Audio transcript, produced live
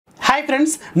Hi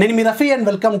friends, నేను మీ Rafi and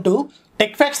welcome to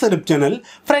TechFacts Love You All channel.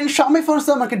 Friends, Xiaomi phones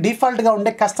లో మనకి default గా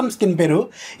ఉండే కస్టమ్ స్కిన్ పేరు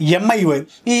MIUI.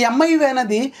 ఈ MIUI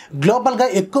అనేది గ్లోబల్ గా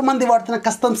ఎక్కువ మంది వాడుతున్న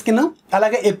కస్టమ్ స్కిన్,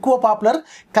 అలాగే ఎక్కువ పాపులర్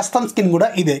కస్టమ్ స్కిన్ కూడా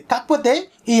ఇదే. కాకపోతే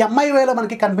ఈ MIUI లో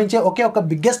మనకి కనిపించే ఒకే ఒక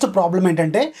బిగ్గెస్ట్ ప్రాబ్లం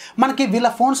ఏంటంటే మనకి వీళ్ళ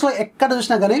ఫోన్స్ లో ఎక్కడ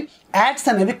చూసినా కానీ యాడ్స్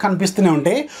అనేవి కనిపిస్తూనే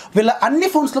ఉంటాయి. వీళ్ళ అన్ని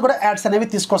ఫోన్స్ లో కూడా యాడ్స్ అనేవి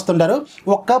తీసుకొస్తుంటారు.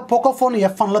 ఒక్క పోకోఫోన్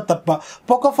F1 లో తప్ప.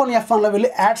 పోకోఫోన్ F1 లో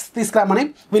వీళ్ళు యాడ్స్ తీసుకురామని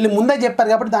వీళ్ళు ముందే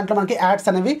చెప్పారు కాబట్టి దాంట్లో మనకి యాడ్స్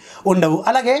అనేవి ఉండవు.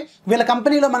 అలాగే వీళ్ళ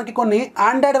కంపెనీలో మనకి కొన్ని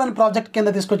ఆండ్రాయిడ్ 1 ప్రాజెక్ట్ కింద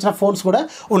తీసుకొచ్చిన ఫోన్స్ కూడా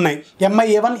ఉన్నాయి.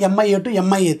 MIA1, MIA2,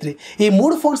 MIA3 ఈ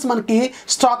మూడు ఫోన్స్ మనకి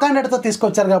స్టాక్ ఆండ్రాయిడ్తో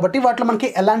తీసుకొచ్చారు కాబట్టి వాటిలో మనకి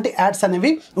ఎలాంటి యాడ్స్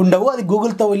అనేవి ఉండవు. అది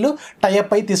గూగుల్తో వీళ్ళు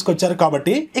టైఅప్ అయి తీసుకొచ్చారు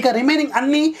కాబట్టి. ఇక రిమైనింగ్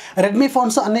అన్ని రెడ్మీ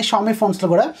ఫోన్స్, అన్ని షామీ ఫోన్స్లో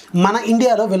కూడా మన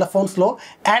ఇండియాలో వీళ్ళ ఫోన్స్లో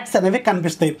యాడ్స్ అనేవి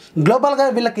కనిపిస్తాయి. గ్లోబల్గా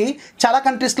వీళ్ళకి చాలా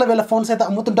కంట్రీస్లో వీళ్ళ ఫోన్స్ అయితే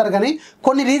అమ్ముతుంటారు కానీ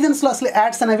కొన్ని రీజన్స్లో అసలు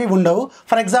యాడ్స్ అనేవి ఉండవు.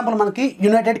 ఫర్ ఎగ్జాంపుల్ మనకి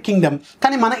యునైటెడ్ కింగ్డమ్,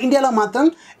 కానీ మన ఇండియాలో మాత్రం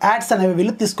యాడ్స్ అనేవి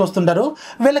వీళ్ళు తీసుకొస్తుంటారు.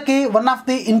 వీళ్ళకి one of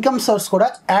the income source కూడా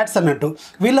యాడ్స్ అన్నట్టు.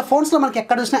 వీళ్ళ ఫోన్స్లో మనకి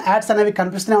ఎక్కడ చూసినా యాడ్స్ అనేవి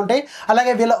కనిపిస్తూనే ఉంటాయి.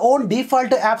 అలాగే వీళ్ళ ఓన్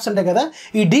డిఫాల్ట్ యాప్స్ ఉంటాయి కదా,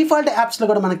 ఈ డిఫాల్ట్ యాప్స్లో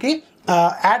కూడా మనకి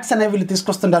యాడ్స్ అనేవి వీళ్ళు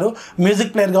తీసుకొస్తుంటారు.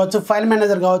 మ్యూజిక్ ప్లేయర్ కావచ్చు, ఫైల్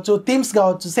మేనేజర్ కావచ్చు, థీమ్స్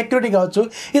కావచ్చు, సెక్యూరిటీ కావచ్చు,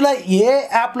 ఇలా ఏ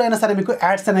యాప్లో అయినా సరే మీకు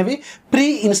యాడ్స్ అనేవి ప్రీ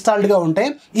ఇన్స్టాల్డ్గా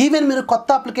ఉంటాయి. ఈవెన్ మీరు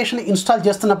కొత్త అప్లికేషన్ ఇన్స్టాల్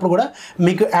చేస్తున్నప్పుడు కూడా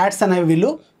మీకు యాడ్స్ అనేవి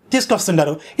వీళ్ళు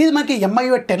తీసుకొస్తుంటారు. ఇది మనకి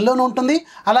MIUI 10లోనూ ఉంటుంది,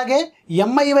 అలాగే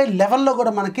MIUI 11లో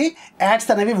కూడా మనకి యాడ్స్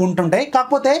అనేవి ఉంటుంటాయి.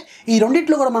 కాకపోతే ఈ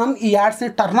రెండిట్లో కూడా మనం ఈ యాడ్స్ని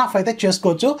టర్న్ ఆఫ్ అయితే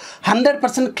చేసుకోవచ్చు.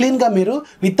 100% క్లీన్గా మీరు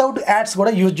వితౌట్ యాడ్స్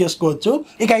కూడా యూజ్ చేసుకోవచ్చు.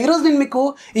 ఇక ఈరోజు నేను మీకు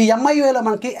ఈ MIUIలో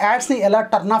మనకి యాడ్స్ని ఎలా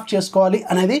టర్న్ ఆఫ్ చేసుకోవాలి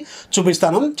అనేది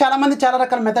చూపిస్తాను. చాలామంది చాలా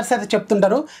రకాల మెథడ్స్ అయితే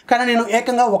చెప్తుంటారు, కానీ నేను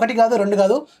ఏకంగా 1 కాదు 2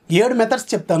 కాదు 7 మెథడ్స్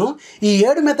చెప్తాను. ఈ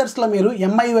 7 మెథడ్స్లో మీరు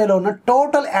MIUIలో ఉన్న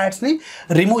టోటల్ యాడ్స్ని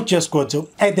రిమూవ్ చేసుకోవచ్చు.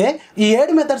 అయితే ఈ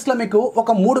 7 మెథడ్స్లో మీకు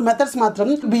ఒక 3 మెథడ్స్ మాత్రం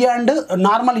బియాండ్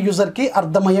నార్మల్ యూజర్కి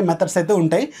అర్థమయ్యే మెథడ్స్ అయితే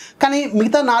ఉంటాయి. కానీ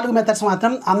మిగతా 4 మెథడ్స్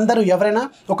మాత్రం అందరూ ఎవరైనా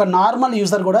ఒక నార్మల్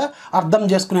యూజర్ కూడా అర్థం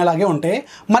చేసుకునేలాగే ఉంటాయి.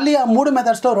 మళ్ళీ ఆ 3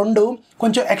 మెథడ్స్లో 2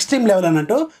 కొంచెం ఎక్స్ట్రీమ్ లెవెల్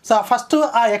అన్నట్టు. సో ఫస్ట్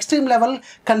ఆ ఎక్స్ట్రీమ్ లెవెల్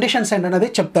కండిషన్స్ ఏంటనేది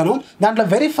చెప్తాను. దాంట్లో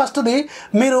వెరీ ఫస్ట్ది,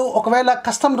 మీరు ఒకవేళ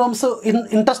కస్టమ్ రోమ్స్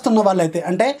ఇంట్రెస్ట్ ఉన్న వాళ్ళైతే,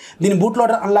 అంటే దీన్ని బూట్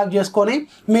లోడర్ అన్లాక్ చేసుకొని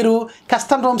మీరు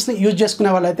కస్టమ్ రోమ్స్ని యూజ్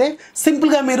చేసుకునే వాళ్ళైతే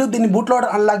సింపుల్గా మీరు దీన్ని బూట్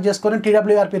లోడర్ అన్లాక్ చేసుకొని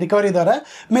TWRP రికవరీ ద్వారా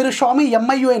మీరు Xiaomi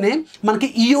MIUIనే మనకి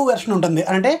EU వెర్షన్ ఉంటుంది,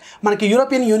 అంటే మనకి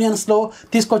యూరోపియన్ యూనియన్స్లో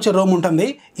తీసుకొచ్చే రోమ్ ఉంటుంది,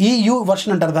 EU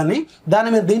వెర్షన్ అంటారు దాన్ని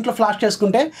మీరు దీంట్లో ఫ్లాష్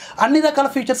చేసుకుంటే అన్ని రకాల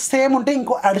ఫీచర్స్ సేమ్ ఉంటాయి.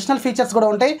 ఇంకో అడిషనల్ ఫీచర్స్ కూడా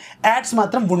ఉంటాయి, యాడ్స్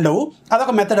మాత్రం ఉండవు.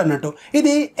 అదొక మెథడ్ అన్నట్టు.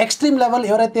 ఇది ఎక్స్ట్రీమ్ లెవెల్,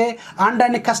 ఎవరైతే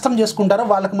ఆండ్రాయిడ్ని కస్టమ్ చేసుకుంటారో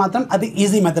వాళ్ళకి మాత్రం అది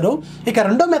ఈజీ మెథడ్. ఇక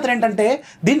రెండో మెథడ్ ఏంటంటే,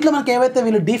 దీంట్లో మనకి ఏవైతే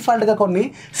వీళ్ళు డిఫాల్ట్గా కొన్ని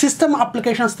సిస్టమ్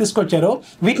అప్లికేషన్స్ తీసుకొచ్చారో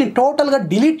వీటిని టోటల్గా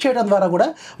డిలీట్ చేయడం ద్వారా కూడా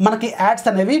మనకి యాడ్స్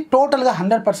అనేవి టోటల్గా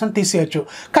 100% తీసేయచ్చు.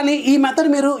 కానీ ఈ మెథడ్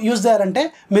మీరు యూజ్ చేయాలంటే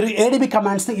మీరు ADB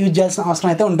కమాండ్స్ని యూజ్ చేయాల్సిన అవసరం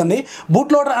అయితే ఉంటుంది.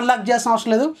 బూట్ లోడర్ అన్లాక్ చేయాల్సిన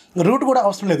అవసరం లేదు, రూట్ కూడా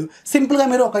అవసరం లేదు. సింపుల్గా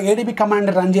మీరు ఒక ADB కమాండ్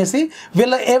రన్ చేసి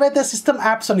వీళ్ళ ఏవైతే సిస్టమ్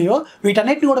యాప్స్ ఉన్నాయో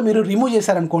వీటన్నిటిని కూడా మీరు రిమూవ్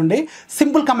చేశారనుకోండి,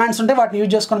 సింపుల్ కమాండ్స్ ఉంటే వాటిని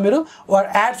యూజ్ చేసుకొని మీరు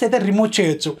యాడ్స్ అయితే రిమూవ్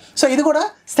చేయొచ్చు. సో ఇది కూడా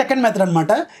సెకండ్ మెథడ్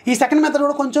అనమాట. ఈ సెకండ్ మెథడ్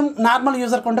కూడా కొంచెం నార్మల్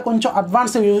యూజర్ కంటే కొంచెం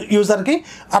అడ్వాన్స్ యూజర్కి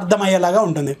అర్థమయ్యేలాగా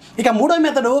ఉంటుంది. ఇక మూడో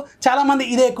మెథడ్ చాలామంది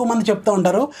ఇదే ఎక్కువ మంది చెప్తూ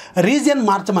ఉంటారు, రీజియన్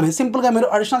మార్చమని. సింపుల్గా మీరు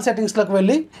అడిషనల్ సెట్టింగ్స్లోకి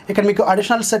వెళ్ళి ఇక్కడ మీకు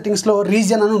అడిషనల్ సెట్టింగ్స్లో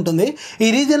రీజియన్ అని ఉంటుంది, ఈ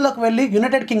రీజియన్లోకి వెళ్ళి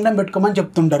యునైటెడ్ కింగ్డమ్ పెట్టుకోమని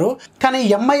చెప్తుంటారు. కానీ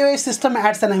MIUI సిస్టమ్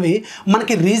యాడ్స్ అనేవి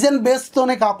మనకి రీజియన్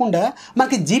బేస్తోనే కాకుండా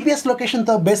మనకి GPS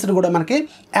లొకేషన్తో బేస్డ్ కూడా మనకి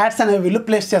యాడ్స్ అనేవి వీళ్ళు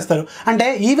ప్లేస్ చేస్తారు. అంటే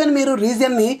ఈవెన్ మీరు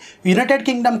రీజియన్ని యునైటెడ్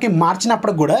కింగ్డమ్కి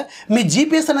మార్చినప్పుడు కూడా మీ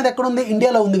GPS అనేది ఎక్కడ ఉంది,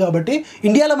 ఇండియాలో ఉంది కాబట్టి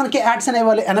ఇండియాలో మనకి యాడ్స్ అనేవి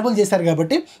వాళ్ళు ఎనబుల్ చేశారు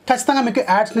కాబట్టి ఖచ్చితంగా మీకు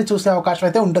యాడ్స్ని చూసే అవకాశం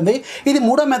అయితే ఉంటుంది. ఇది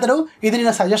మూడో మెథడ్, ఇది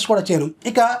నేను సజెస్ట్ కూడా చేయను.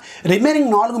 ఇక రిమైనింగ్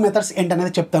 4 మెథడ్స్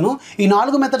ఏంటనేది చెప్తాను. ఈ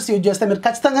 4 మెథడ్స్ యూజ్ చేస్తే మీరు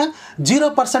ఖచ్చితంగా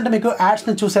 0% మీకు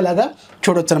యాడ్స్ని చూసేలాగా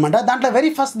చూడొచ్చు అనమాట. దాంట్లో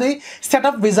వెరీ ఫస్ట్ది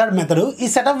సెటప్ విజార్డ్ మెథడ్. ఈ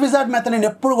సెటప్ విజార్డ్ మెథడ్ నేను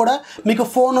ఎప్పుడు కూడా మీకు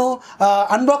ఫోను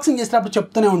అన్బాక్సింగ్ చేసేటప్పుడు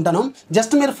చెప్తూనే ఉంటాను.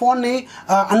 జస్ట్ మీరు ఫోన్ని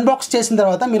అన్బాక్స్ చేసిన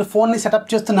తర్వాత మీరు ఫోన్ని సెటప్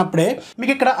చేస్తున్నప్పుడే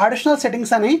మీకు ఇక్కడ అడిషనల్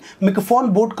సెట్టింగ్స్ అని మీకు ఫోన్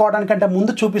బూట్ కావడానికంటే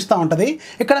ముందు చూపిస్తూ ఉంటుంది.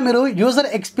 ఇక్కడ మీరు యూజర్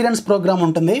ఎక్స్పీరియన్స్ ప్రోగ్రామ్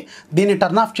ఉంటుంది, దీన్ని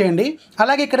టర్న్ ఆఫ్ చేయండి.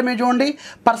 అలాగే ఇక్కడ మీరు చూడండి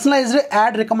పర్సనలైజ్డ్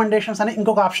యాడ్ రికమెండేషన్స్ అని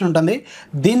ఇంకొక ఆప్షన్ ఉంటుంది,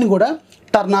 దీన్ని కూడా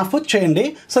టర్న్ ఆఫ్ చేయండి.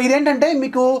 సో ఇదేంటంటే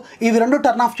మీకు ఇవి రెండు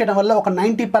టర్న్ ఆఫ్ చేయడం వల్ల ఒక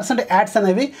 90% యాడ్స్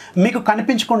అనేవి మీకు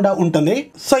కనిపించకుండా ఉంటుంది.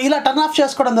 సో ఇలా టర్న్ ఆఫ్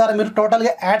చేసుకోవడం ద్వారా మీరు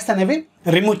టోటల్గా యాడ్స్ అనేవి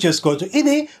రిమూవ్ చేసుకోవచ్చు.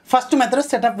 ఇది first method,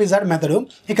 setup wizard method.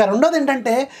 ఇక రెండోది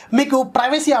ఏంటంటే మీకు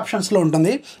ప్రైవసీ ఆప్షన్స్లో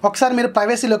ఉంటుంది. ఒకసారి మీరు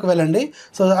ప్రైవసీలోకి వెళ్ళండి.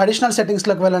 సో అడిషనల్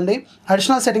సెట్టింగ్స్లోకి వెళ్ళండి.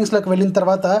 అడిషనల్ సెట్టింగ్స్లోకి వెళ్ళిన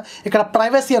తర్వాత ఇక్కడ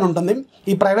ప్రైవసీ అని ఉంటుంది.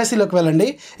 ఈ ప్రైవసీలోకి వెళ్ళండి.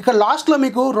 ఇక్కడ లాస్ట్లో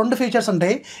మీకు 2 ఫీచర్స్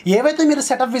ఉంటాయి. ఏవైతే మీరు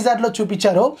సెటప్ విజార్డ్లో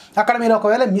చూపించారో అక్కడ మీరు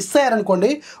ఒకవేళ మిస్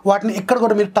అయ్యారనుకోండి, వాటిని ఇక్కడ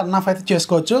కూడా మీరు టర్న్ ఆఫ్ అయితే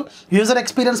చేసుకోవచ్చు. యూజర్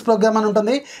ఎక్స్పీరియన్స్ ప్రోగ్రామ్ అని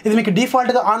ఉంటుంది. ఇది మీకు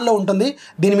డిఫాల్ట్గా ఆన్లో ఉంటుంది.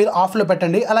 దీన్ని మీరు ఆఫ్లో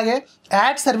పెట్టండి. అలాగే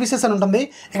యాడ్ సర్వీసెస్ అని ఉంటుంది.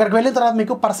 ఇక్కడికి వెళ్ళిన తర్వాత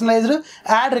మీకు పర్సనలైజ్డ్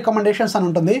యాడ్ రికమెండేషన్స్ అని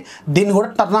ఉంటుంది. దీన్ని కూడా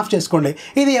టర్న్ ఆఫ్ చేసుకోండి.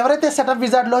 ఇది ఎవరైతే సెటప్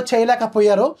విజార్డ్లో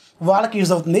చేయలేకపోయారో వాళ్ళకి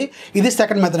యూజ్ అవుతుంది. ఇది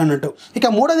సెకండ్ మెథడ్ అన్నట్టు. ఇక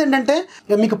మూడోది ఏంటంటే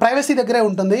మీకు ప్రైవసీ దగ్గరే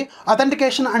ఉంటుంది.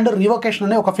 అథెంటికేషన్ అండ్ రివోకేషన్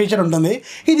అనే ఒక ఫీచర్ ఉంటుంది.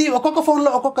 ఇది ఒక్కొక్క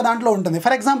ఫోన్లో ఒక్కొక్క దాంట్లో ఉంటుంది.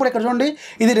 ఫర్ ఎగ్జాంపుల్ ఇక్కడ చూడండి,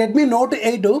 ఇది రెడ్మీ నోట్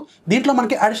 8. దీంట్లో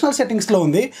మనకి అడిషనల్ సెట్టింగ్స్లో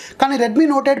ఉంది. కానీ రెడ్మీ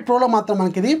నోట్ 8 ప్రోలో మాత్రం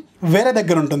మనకి ఇది వేరే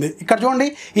దగ్గర ఉంటుంది. ఇక్కడ చూడండి,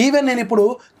 ఈవెన్ నేను ఇప్పుడు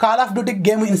call of duty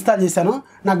game install చేశాను.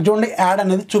 నాకు చూడండి యాడ్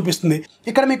అనేది చూపిస్తుంది.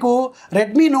 ఇక్కడ మీకు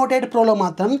రెడ్మీ నోట్ 8 ప్రోలో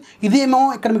మాత్రం ఇదేమో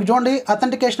ఇక్కడ మీకు చూడండి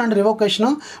అథెంటికేషన్ అండ్ రివోకేషన్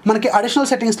మనకి అడిషనల్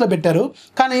సెట్టింగ్స్లో పెట్టారు.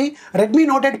 కానీ రెడ్మీ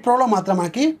నోట్ 8 ప్రోలో మాత్రం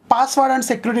మనకి పాస్వర్డ్ అండ్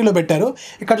సెక్యూరిటీలో పెట్టారు.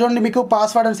 ఇక్కడ చూడండి మీకు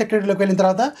పాస్వర్డ్ అండ్ సెక్యూరిటీలోకి వెళ్ళిన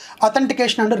తర్వాత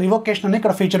అథెంటికేషన్ అండ్ రివోకేషన్ అని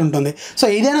ఇక్కడ ఫీచర్ ఉంటుంది. సో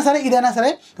ఇదైనా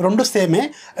సరే రెండు సేమే.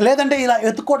 లేదంటే ఇలా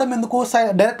ఎత్తుకోవడం ఎందుకు,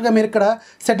 డైరెక్ట్గా మీరు ఇక్కడ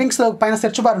సెట్టింగ్స్లో పైన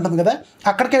సెర్చ్ బార్ ఉంటుంది కదా,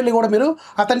 అక్కడికి వెళ్ళి కూడా మీరు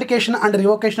అథెంటికేషన్ అండ్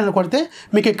రివోకేషన్ అని కొడితే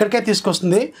మీకు ఇక్కడికే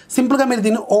తీసుకొస్తుంది. సింపుల్గా మీరు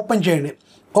దీన్ని ఓపెన్ చేయండి.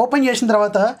 ఓపెన్ చేసిన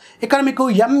తర్వాత ఇక్కడ మీకు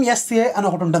MSA అని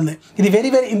ఒకటి ఉంటుంది. ఇది వెరీ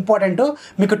ఇంపార్టెంట్.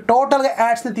 మీకు టోటల్గా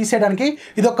యాడ్స్ని తీసేయడానికి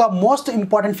ఇది ఒక మోస్ట్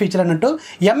ఇంపార్టెంట్ ఫీచర్ అన్నట్టు.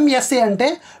 MSA అంటే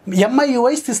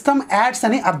MIUI సిస్టమ్ యాడ్స్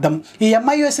అని అర్థం. ఈ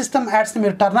MIUI సిస్టమ్ యాడ్స్ని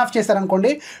మీరు టర్న్ ఆఫ్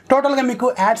చేశారనుకోండి, టోటల్గా మీకు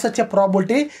యాడ్స్ వచ్చే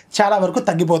ప్రాబిలిటీ చాలా వరకు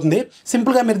తగ్గిపోతుంది.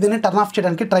 సింపుల్గా మీరు దీన్ని టర్న్ ఆఫ్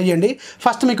చేయడానికి ట్రై చేయండి.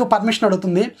 ఫస్ట్ మీకు పర్మిషన్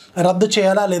అడుగుతుంది, రద్దు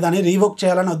చేయాలా లేదా అని, రీవోక్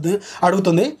చేయాలని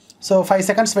అడుగుతుంది. సో 5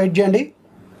 సెకండ్స్ వెయిట్ చేయండి.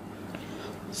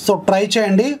 సో ట్రై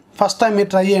చేయండి. ఫస్ట్ టైం మీరు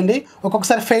ట్రై చేయండి.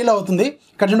 ఒక్కొక్కసారి ఫెయిల్ అవుతుంది.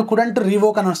 ఇక్కడ చూడండి కుడెంట్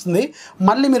రీవోక్ అని వస్తుంది.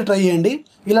 మళ్ళీ మీరు ట్రై చేయండి.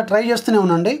 ఇలా ట్రై చేస్తూనే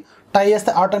ఉండండి. ట్రై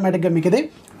చేస్తే ఆటోమేటిక్గా మీకు ఇది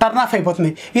టర్న్ ఆఫ్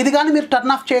అయిపోతుంది. ఇది కానీ మీరు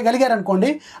టర్న్ ఆఫ్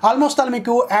చేయగలిగారనుకోండి, ఆల్మోస్ట్ ఆల్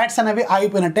మీకు యాడ్స్ అనేవి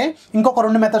ఆగిపోయినట్టే. ఇంకొక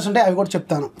 2 మెథడ్స్ ఉంటాయి, అవి కూడా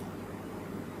చెప్తాను.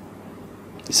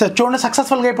 సో చూడండి,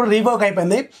 సక్సెస్ఫుల్గా ఇప్పుడు రీవోక్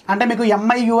అయిపోయింది. అంటే మీకు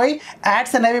MIUI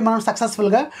యాడ్స్ అనేవి మనం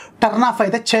సక్సెస్ఫుల్గా టర్న్ ఆఫ్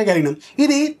అయితే చేయగలిగినాం.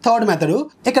 ఇది థర్డ్ మెథడ్.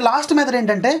 ఇక లాస్ట్ మెథడ్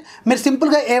ఏంటంటే మీరు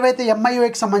సింపుల్గా ఏవైతే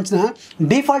MIUIకి సంబంధించిన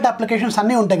డిఫాల్ట్ అప్లికేషన్స్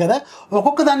అన్నీ ఉంటాయి కదా,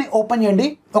 ఒక్కొక్క దాన్ని ఓపెన్ చేయండి.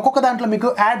 ఒక్కొక్క దాంట్లో మీకు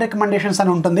యాడ్ రికమెండేషన్స్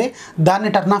అని ఉంటుంది.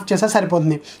 దాన్ని టర్న్ ఆఫ్ చేస్తే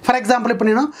సరిపోతుంది. ఫర్ ఎగ్జాంపుల్ ఇప్పుడు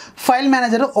నేను ఫైల్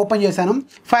మేనేజర్ ఓపెన్ చేశాను.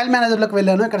 ఫైల్ మేనేజర్లోకి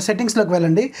వెళ్ళాను. ఇక్కడ సెట్టింగ్స్లోకి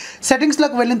వెళ్ళండి.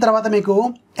 సెట్టింగ్స్లోకి వెళ్ళిన తర్వాత మీకు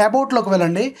అబౌట్లోకి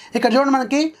వెళ్ళండి. ఇక్కడ చూడండి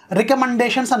మనకి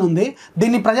రికమెండేషన్స్ అని ఉంది.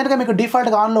 దీన్ని ప్రజెంట్గా మీకు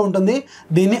డిఫాల్ట్గా ఆన్లో ఉంటుంది.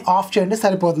 దీన్ని ఆఫ్ చేయండి,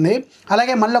 సరిపోతుంది.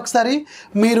 అలాగే మళ్ళీ ఒకసారి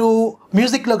మీరు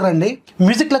మ్యూజిక్లోకి రండి.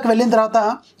 మ్యూజిక్లోకి వెళ్ళిన తర్వాత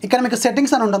ఇక్కడ మీకు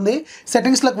సెట్టింగ్స్ అని ఉంటుంది.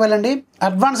 సెట్టింగ్స్లోకి వెళ్ళండి.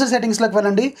 అడ్వాన్స్డ్ సెట్టింగ్స్లోకి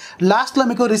వెళ్ళండి. లాస్ట్లో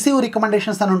మీకు రిసీవ్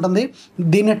రికమెండేషన్స్ అని ఉంటుంది.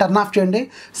 దీన్ని టర్న్ ఆఫ్ చేయండి,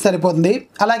 సరిపోతుంది.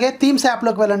 అలాగే థీమ్స్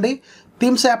యాప్లోకి వెళ్ళండి.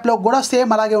 థీమ్స్ యాప్లో కూడా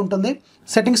సేమ్ అలాగే ఉంటుంది.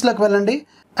 సెట్టింగ్స్లోకి వెళ్ళండి.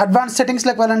 అడ్వాన్స్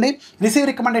సెట్టింగ్స్లోకి వెళ్ళండి. రిసీవ్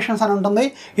రికమెండేషన్స్ అని ఉంటుంది.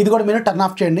 ఇది కూడా మీరు టర్న్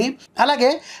ఆఫ్ చేయండి. అలాగే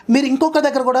మీరు ఇంకొక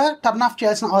దగ్గర కూడా టర్న్ ఆఫ్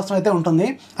చేయాల్సిన అవసరం అయితే ఉంటుంది.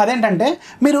 అదేంటంటే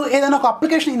మీరు ఏదైనా ఒక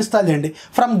అప్లికేషన్ ఇన్స్టాల్ చేయండి.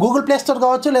 ఫ్రమ్ గూగుల్ ప్లే స్టోర్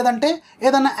కావచ్చు, లేదంటే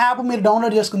ఏదైనా యాప్ మీరు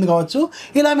డౌన్లోడ్ చేసుకుంది కావచ్చు.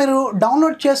 ఇలా మీరు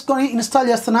డౌన్లోడ్ చేసుకొని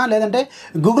ఇన్స్టాల్ చేస్తున్నా, లేదంటే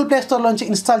గూగుల్ ప్లే స్టోర్లోంచి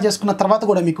ఇన్స్టాల్ చేసుకున్న తర్వాత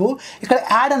కూడా మీకు ఇక్కడ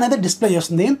యాడ్ అనేది డిస్ప్లే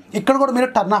చేస్తుంది. ఇక్కడ కూడా మీరు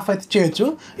టర్న్ ఆఫ్ అయితే చేయొచ్చు.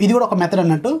 ఇది కూడా ఒక మెథడ్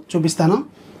అన్నట్టు చూపిస్తాను.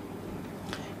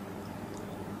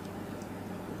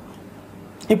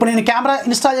 ఇప్పుడు నేను కెమెరా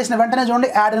ఇన్స్టాల్ చేసిన వెంటనే చూడండి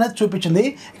యాడ్ అనేది చూపించింది.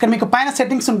 ఇక్కడ మీకు పైన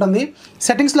సెట్టింగ్స్ ఉంటుంది.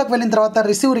 సెట్టింగ్స్లోకి వెళ్ళిన తర్వాత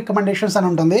రిసీవ్ రికమెండేషన్స్ అని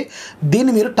ఉంటుంది.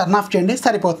 దీన్ని మీరు టర్న్ ఆఫ్ చేయండి,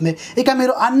 సరిపోతుంది. ఇక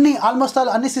మీరు ఆల్మోస్ట్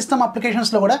అన్ని సిస్టమ్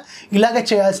అప్లికేషన్స్లో కూడా ఇలాగే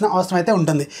చేయాల్సిన అవసరం అయితే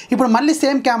ఉంటుంది. ఇప్పుడు మళ్ళీ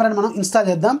సేమ్ కెమెరాని మనం ఇన్స్టాల్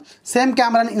చేద్దాం. సేమ్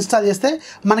కెమెరాని ఇన్స్టాల్ చేస్తే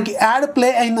మనకి యాడ్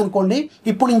ప్లే అయిందనుకోండి,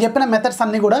 ఇప్పుడు నేను చెప్పిన మెథడ్స్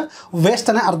అన్నీ కూడా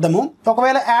వేస్ట్ అనే అర్థము.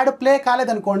 ఒకవేళ యాడ్ ప్లే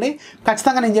కాలేదనుకోండి,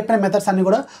 ఖచ్చితంగా నేను చెప్పిన మెథడ్స్ అన్నీ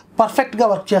కూడా పర్ఫెక్ట్గా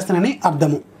వర్క్ చేస్తానని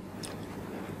అర్థము.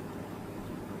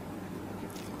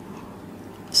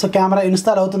 సో కెమెరా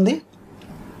ఇన్స్టాల్ అవుతుంది,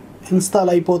 ఇన్స్టాల్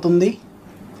అయిపోతుంది.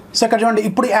 సో ఇక్కడ చూడండి,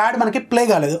 ఇప్పుడు యాడ్ మనకి ప్లే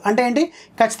కాలేదు. అంటే ఏంటి,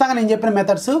 ఖచ్చితంగా నేను చెప్పిన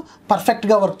మెథడ్స్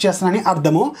పర్ఫెక్ట్గా వర్క్ చేస్తానని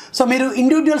అర్థము. సో మీరు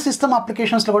ఇండివిజువల్ సిస్టమ్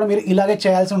అప్లికేషన్స్లో కూడా మీరు ఇలాగే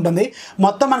చేయాల్సి ఉంటుంది.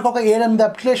 మొత్తం మనకు ఒక 7-8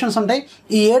 అప్లికేషన్స్ ఉంటాయి.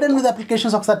 ఈ 7-8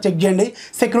 అప్లికేషన్స్ ఒకసారి చెక్ చేయండి.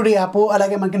 సెక్యూరిటీ యాప్,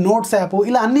 అలాగే మనకి నోట్స్ యాప్,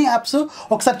 ఇలా అన్ని యాప్స్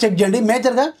ఒకసారి చెక్ చేయండి.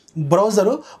 మేజర్గా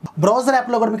బ్రౌజర్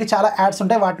యాప్లో కూడా మీకు చాలా యాడ్స్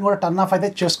ఉంటాయి, వాటిని కూడా టర్న్ ఆఫ్ అయితే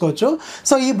చేసుకోవచ్చు.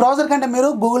 సో ఈ బ్రౌజర్ కంటే మీరు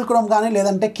గూగుల్ క్రోమ్ కానీ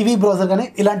లేదంటే కివీ బ్రౌజర్ కానీ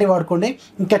ఇలాంటివి వాడుకోండి,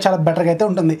 ఇంకా చాలా బెటర్గా అయితే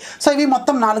ఉంటుంది. సో ఇవి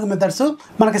మొత్తం 4 మెథడ్స్.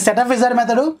 మనకి సెటప్ విజార్డ్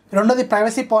మెథడ్, రెండోది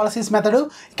ప్రైవసీ పాలసీస్ మెథడ్,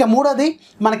 ఇక మూడోది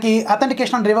మనకి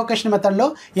అథెంటికేషన్ అండ్ రివోకేషన్ మెథడ్లో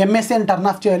ఎంఎస్సీ అని టర్న్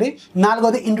ఆఫ్ చేయాలి,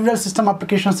 నాలుగోది ఇండివిజువల్ సిస్టమ్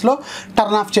అప్లికేషన్స్లో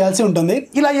టర్న్ ఆఫ్ చేయాల్సి ఉంటుంది.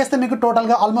 ఇలా చేస్తే మీకు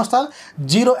టోటల్గా ఆల్మోస్ట్ ఆల్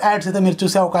 0 యాడ్స్ అయితే మీరు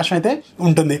చూసే అవకాశం అయితే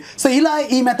ఉంటుంది. సో ఇలా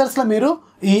ఈ మెథడ్స్లో మీరు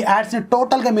ఈ యాడ్స్ని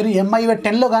టోటల్గా మీరు MIUI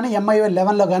 10లో కానీ MIUI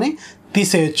 11లో కానీ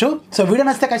తీసేయచ్చు. సో వీడియో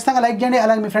నచ్చితే ఖచ్చితంగా లైక్ చేయండి,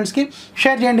 అలాగే మీ ఫ్రెండ్స్కి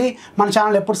షేర్ చేయండి. మన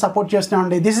ఛానల్ ఎప్పుడు సపోర్ట్ చేస్తూనే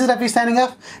ఉండండి. This is Rafi signing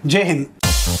off. జై హింద్.